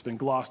detail has just been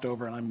glossed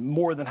over, and I'm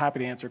more than happy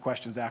to answer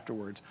questions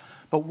afterwards.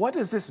 But what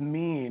does this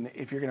mean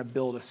if you're going to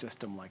build a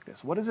system like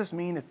this? What does this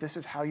mean if this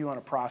is how you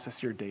want to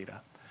process your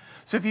data?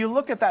 So if you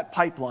look at that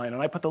pipeline,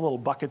 and I put the little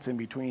buckets in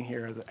between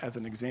here as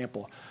an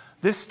example,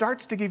 this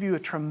starts to give you a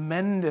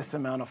tremendous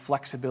amount of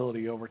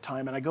flexibility over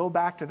time. And I go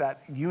back to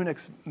that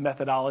Unix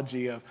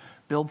methodology of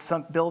build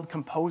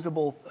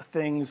composable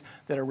things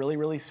that are really,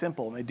 really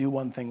simple, and they do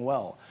one thing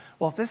well.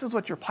 Well, if this is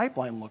what your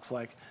pipeline looks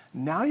like,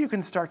 now you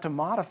can start to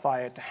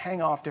modify it to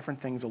hang off different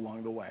things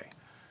along the way.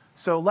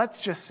 So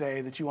let's just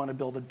say that you want to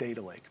build a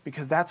data lake,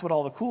 because that's what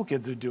all the cool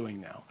kids are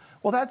doing now.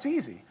 Well, that's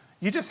easy.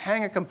 You just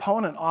hang a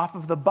component off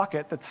of the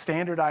bucket that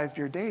standardized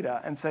your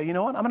data and say, you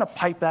know what, I'm going to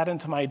pipe that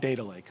into my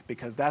data lake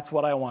because that's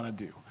what I want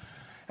to do.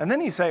 And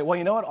then you say, well,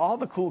 you know what, all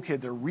the cool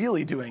kids are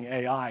really doing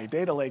AI.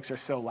 Data lakes are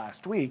so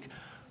last week.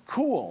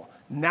 Cool.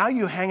 Now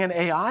you hang an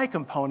AI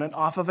component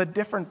off of a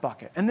different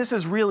bucket. And this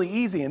is really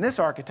easy in this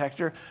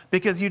architecture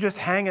because you just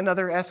hang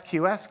another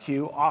SQS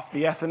queue off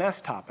the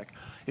SNS topic.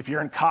 If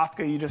you're in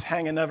Kafka, you just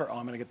hang another,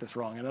 I'm going to get this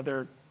wrong,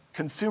 another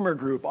consumer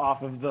group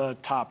off of the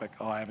topic.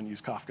 I haven't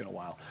used Kafka in a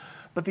while.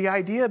 But the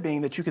idea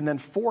being that you can then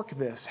fork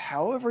this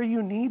however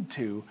you need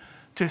to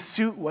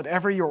suit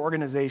whatever your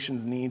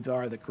organization's needs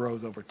are that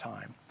grows over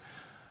time.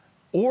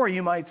 Or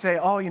you might say,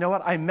 oh, you know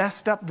what, I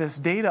messed up this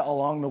data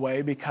along the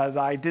way because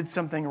I did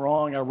something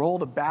wrong. I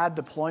rolled a bad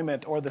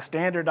deployment, or the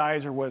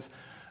standardizer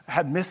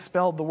had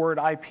misspelled the word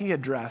IP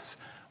address.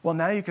 Well,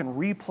 now you can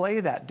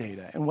replay that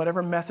data, and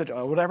whatever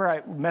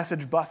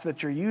message bus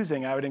that you're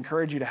using, I would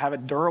encourage you to have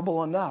it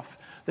durable enough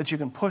that you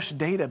can push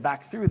data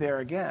back through there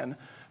again,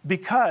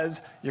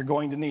 because you're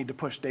going to need to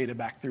push data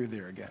back through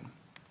there again.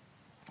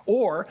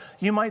 Or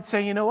you might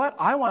say, you know what,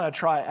 I want to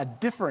try a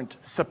different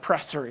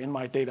suppressor in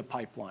my data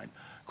pipeline.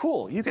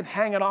 Cool, you can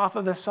hang it off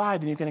of the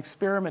side and you can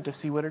experiment to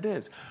see what it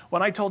is.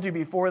 When I told you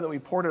before that we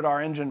ported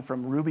our engine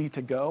from Ruby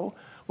to Go,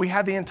 we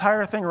had the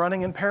entire thing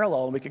running in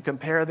parallel, and we could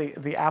compare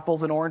the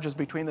apples and oranges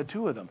between the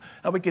two of them.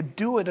 And we could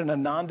do it in a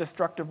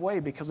non-destructive way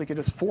because we could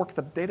just fork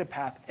the data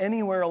path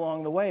anywhere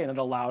along the way, and it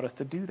allowed us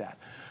to do that.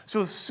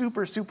 So it's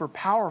super, super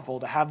powerful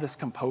to have this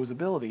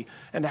composability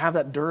and to have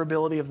that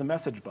durability of the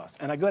message bus.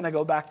 And again, I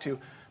go back to,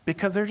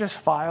 because they're just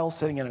files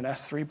sitting in an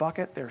S3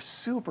 bucket, they're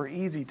super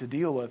easy to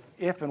deal with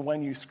if and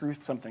when you screw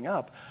something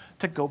up,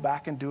 to go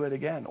back and do it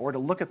again, or to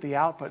look at the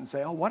output and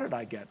say, oh, what did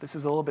I get? This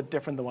is a little bit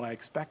different than what I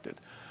expected.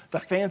 The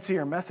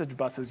fancier message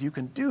buses, you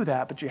can do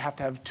that, but you have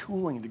to have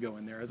tooling to go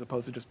in there as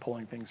opposed to just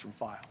pulling things from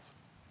files.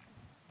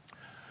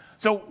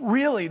 So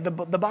really, the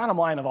bottom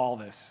line of all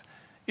this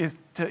is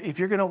if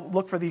you're going to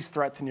look for these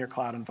threats in your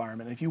cloud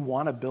environment, if you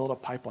want to build a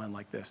pipeline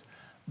like this,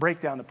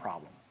 break down the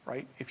problem.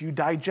 Right? If you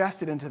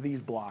digest it into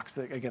these blocks,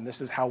 again,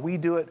 this is how we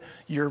do it.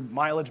 Your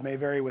mileage may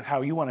vary with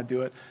how you want to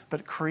do it,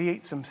 but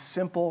create some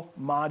simple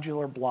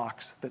modular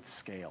blocks that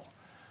scale.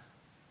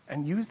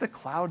 And use the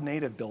cloud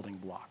native building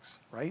blocks,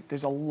 right?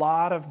 There's a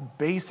lot of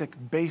basic,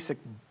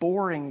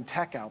 boring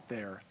tech out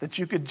there that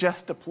you could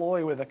just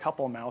deploy with a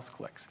couple mouse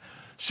clicks.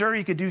 Sure,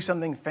 you could do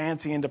something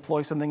fancy and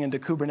deploy something into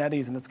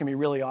Kubernetes, and that's going to be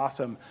really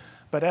awesome.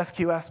 But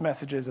SQS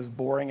messages, as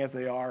boring as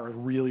they are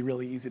really,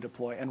 really easy to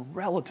deploy and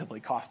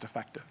relatively cost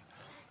effective.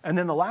 And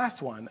then the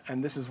last one,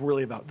 and this is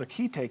really the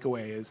key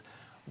takeaway, is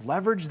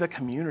leverage the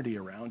community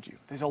around you.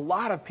 There's a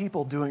lot of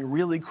people doing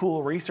really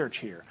cool research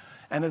here.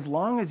 And as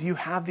long as you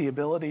have the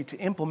ability to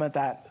implement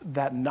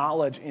that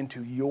knowledge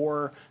into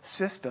your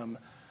system,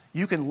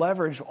 you can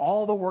leverage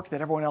all the work that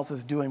everyone else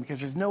is doing,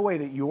 because there's no way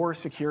that your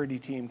security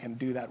team can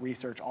do that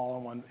research all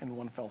in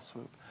one fell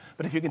swoop.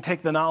 But if you can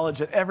take the knowledge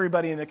that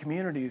everybody in the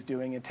community is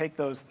doing and take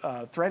those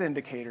threat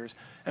indicators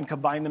and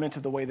combine them into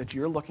the way that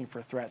you're looking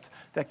for threats,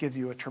 that gives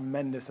you a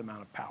tremendous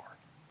amount of power.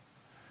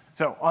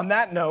 So on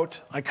that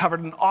note, I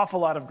covered an awful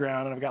lot of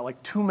ground, and I've got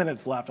like 2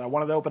 minutes left. I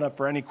wanted to open up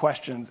for any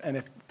questions, and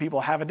if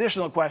people have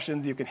additional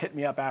questions, you can hit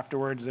me up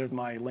afterwards. There's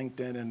my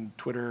LinkedIn and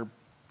Twitter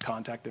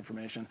contact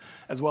information,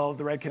 as well as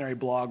the Red Canary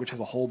blog, which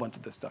has a whole bunch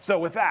of this stuff. So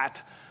with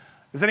that,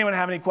 does anyone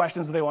have any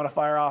questions that they want to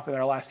fire off in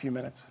our last few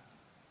minutes?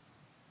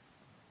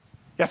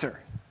 Yes, sir.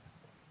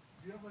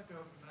 Do you have like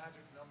a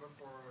magic number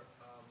for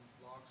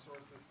log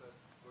sources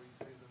where you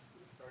say this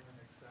is starting to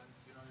make sense?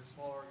 You know, you're a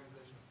small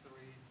organization of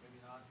 3,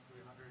 maybe not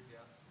 300,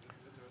 yes.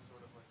 Is there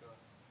sort of like a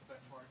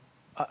benchmark?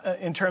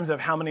 In terms of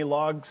how many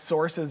log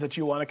sources that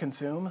you want to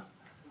consume?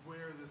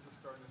 Where this is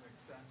starting to make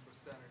sense for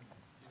to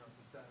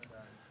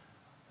standardize?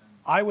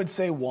 I would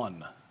say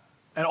 1.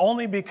 And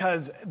only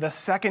because the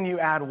second you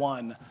add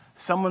 1,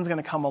 someone's going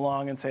to come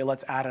along and say,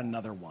 let's add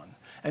another 1.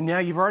 And now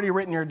you've already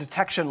written your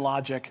detection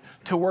logic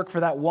to work for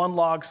that 1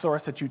 log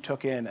source that you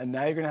took in, and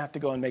now you're going to have to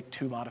go and make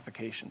 2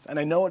 modifications. And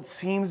I know it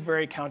seems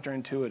very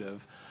counterintuitive,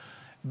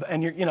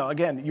 and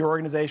again, your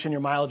organization, your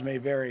mileage may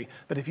vary,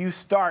 but if you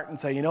start and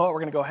say, you know what,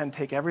 we're going to go ahead and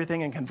take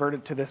everything and convert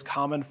it to this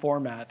common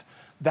format,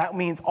 that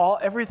means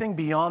everything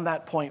beyond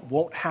that point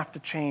won't have to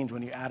change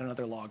when you add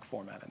another log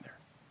format in there,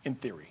 in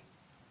theory.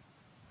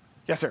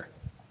 Yes, sir.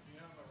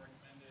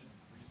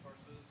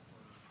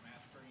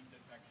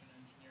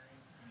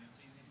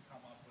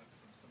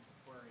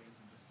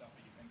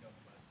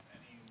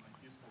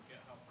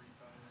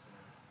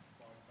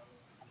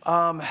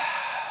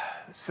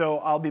 So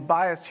I'll be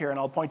biased here, and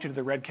I'll point you to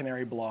the Red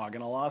Canary blog,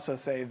 and I'll also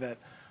say that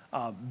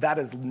that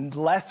is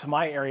less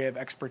my area of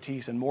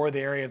expertise and more the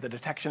area of the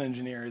detection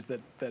engineers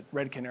that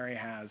Red Canary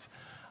has.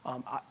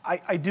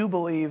 I do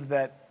believe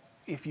that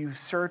if you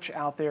search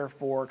out there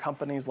for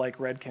companies like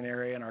Red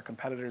Canary and our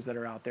competitors that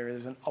are out there,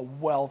 there's a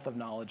wealth of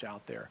knowledge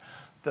out there.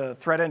 The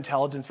threat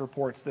intelligence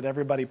reports that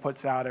everybody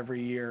puts out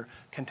every year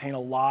contain a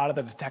lot of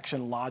the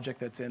detection logic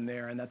that's in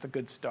there, and that's a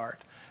good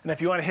start. And if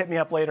you want to hit me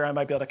up later, I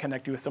might be able to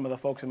connect you with some of the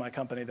folks in my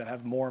company that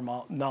have more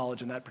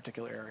knowledge in that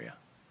particular area.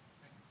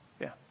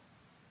 Yeah.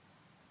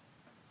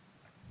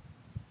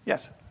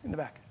 Yes, in the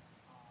back.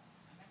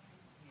 I'm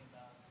actually thinking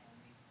about can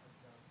we put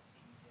those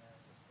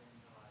ingest or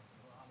standardize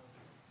or other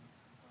basic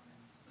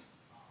components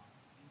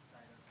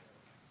inside of the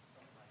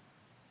stuff like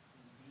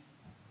Ruby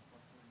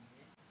or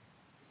Kubernetes?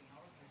 Because in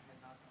our case,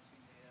 we're not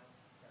consuming data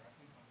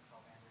directly from the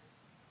cloud vendors,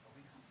 but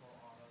we control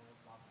all the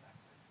log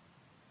factors.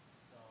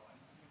 So I'm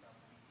thinking about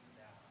can we do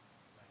that,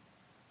 like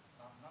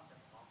not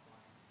just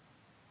offline.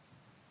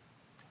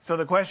 So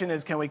the question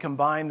is, can we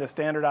combine the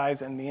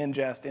standardize and the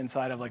ingest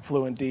inside of like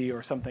FluentD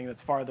or something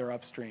that's farther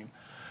upstream?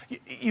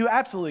 You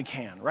absolutely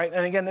can, right?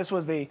 And again, this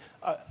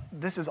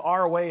is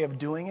our way of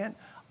doing it.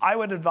 I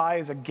would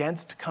advise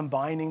against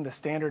combining the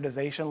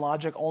standardization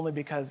logic only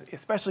because,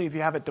 especially if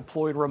you have it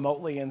deployed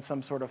remotely in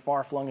some sort of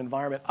far-flung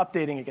environment,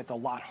 updating it gets a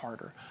lot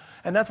harder.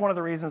 And that's one of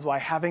the reasons why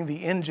having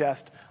the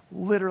ingest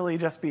literally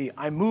just be,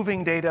 I'm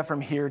moving data from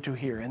here to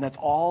here, and that's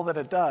all that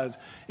it does.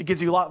 It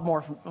gives you a lot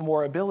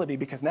more ability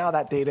because now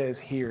that data is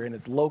here and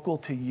it's local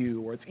to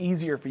you, or it's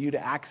easier for you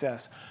to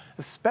access,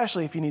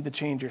 especially if you need to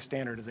change your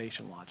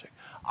standardization logic.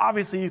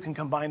 Obviously, you can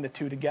combine the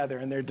two together,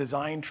 and there are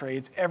design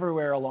trades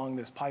everywhere along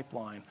this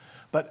pipeline.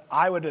 But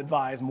I would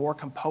advise more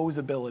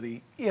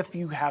composability if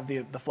you have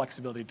the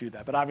flexibility to do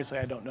that. But obviously,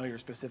 I don't know your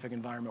specific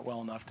environment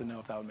well enough to know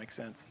if that would make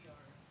sense.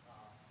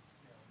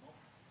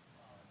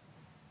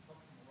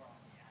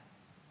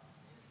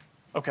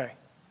 Okay.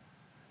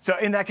 So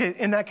in that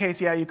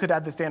case, yeah, you could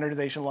add the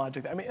standardization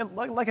logic. I mean,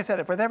 like I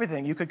said, with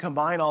everything, you could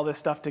combine all this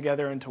stuff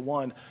together into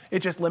one. It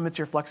just limits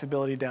your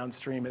flexibility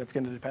downstream, and it's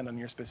going to depend on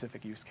your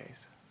specific use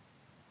case.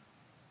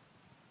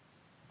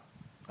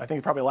 I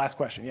think probably last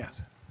question,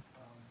 yes.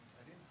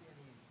 I didn't see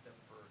any step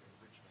for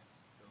enrichment.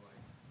 So like,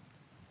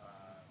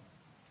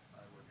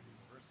 I work at a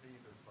university,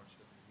 there's a bunch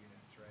of different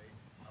units, right?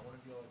 I want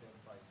to be able to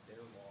identify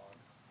their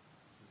logs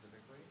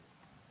specifically.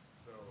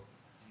 So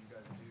do you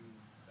guys do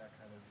that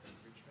kind of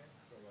enrichment?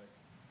 So like,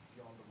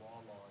 beyond the raw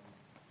logs,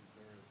 is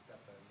there a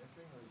step that I'm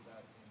missing, or is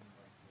that in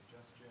like the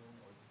ingestion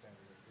or the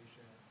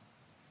standardization?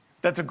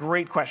 That's a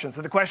great question.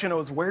 So the question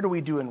was, where do we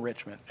do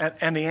enrichment?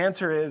 And the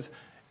answer is,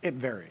 it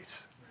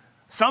varies.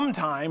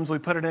 Sometimes we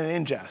put it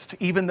in ingest,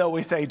 even though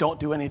we say don't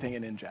do anything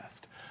in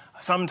ingest.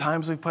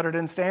 Sometimes we put it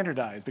in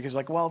standardized because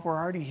like, well, if we're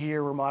already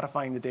here, we're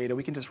modifying the data,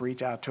 we can just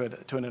reach out to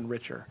an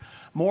enricher.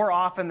 More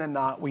often than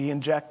not, we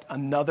inject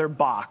another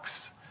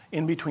box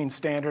in between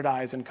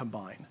standardize and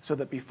combine, so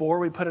that before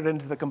we put it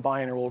into the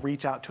combiner, we'll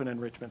reach out to an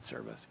enrichment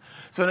service.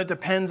 So it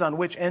depends on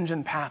which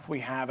engine path we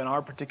have in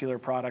our particular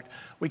product.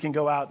 We can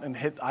go out and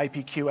hit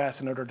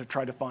IPQS in order to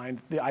try to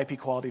find the IP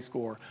quality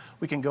score.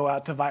 We can go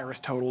out to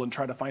VirusTotal and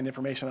try to find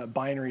information about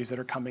binaries that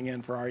are coming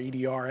in for our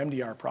EDR,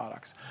 MDR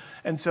products.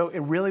 And so it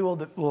really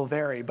will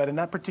vary, but in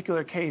that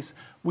particular case,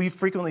 we've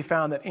frequently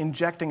found that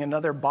injecting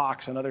another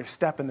box, another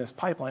step in this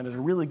pipeline is a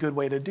really good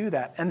way to do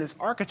that. And this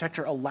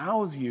architecture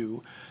allows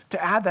you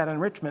to add that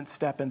enrichment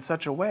step in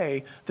such a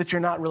way that you're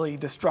not really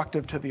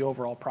destructive to the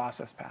overall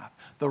process path.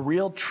 The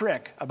real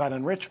trick about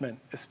enrichment,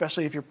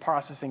 especially if you're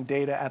processing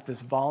data at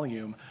this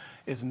volume,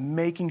 is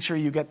making sure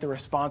you get the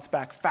response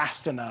back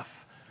fast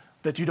enough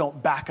that you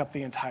don't back up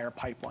the entire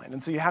pipeline.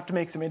 And so you have to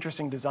make some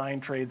interesting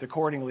design trades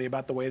accordingly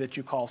about the way that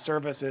you call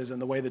services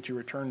and the way that you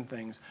return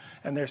things.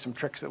 And there's some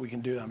tricks that we can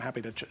do. I'm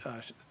happy to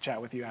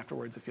chat with you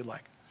afterwards if you'd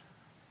like.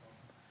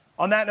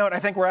 On that note, I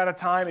think we're out of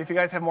time. If you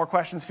guys have more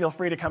questions, feel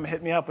free to come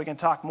hit me up. We can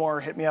talk more.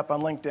 Hit me up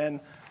on LinkedIn.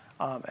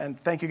 And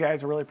thank you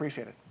guys. I really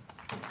appreciate it.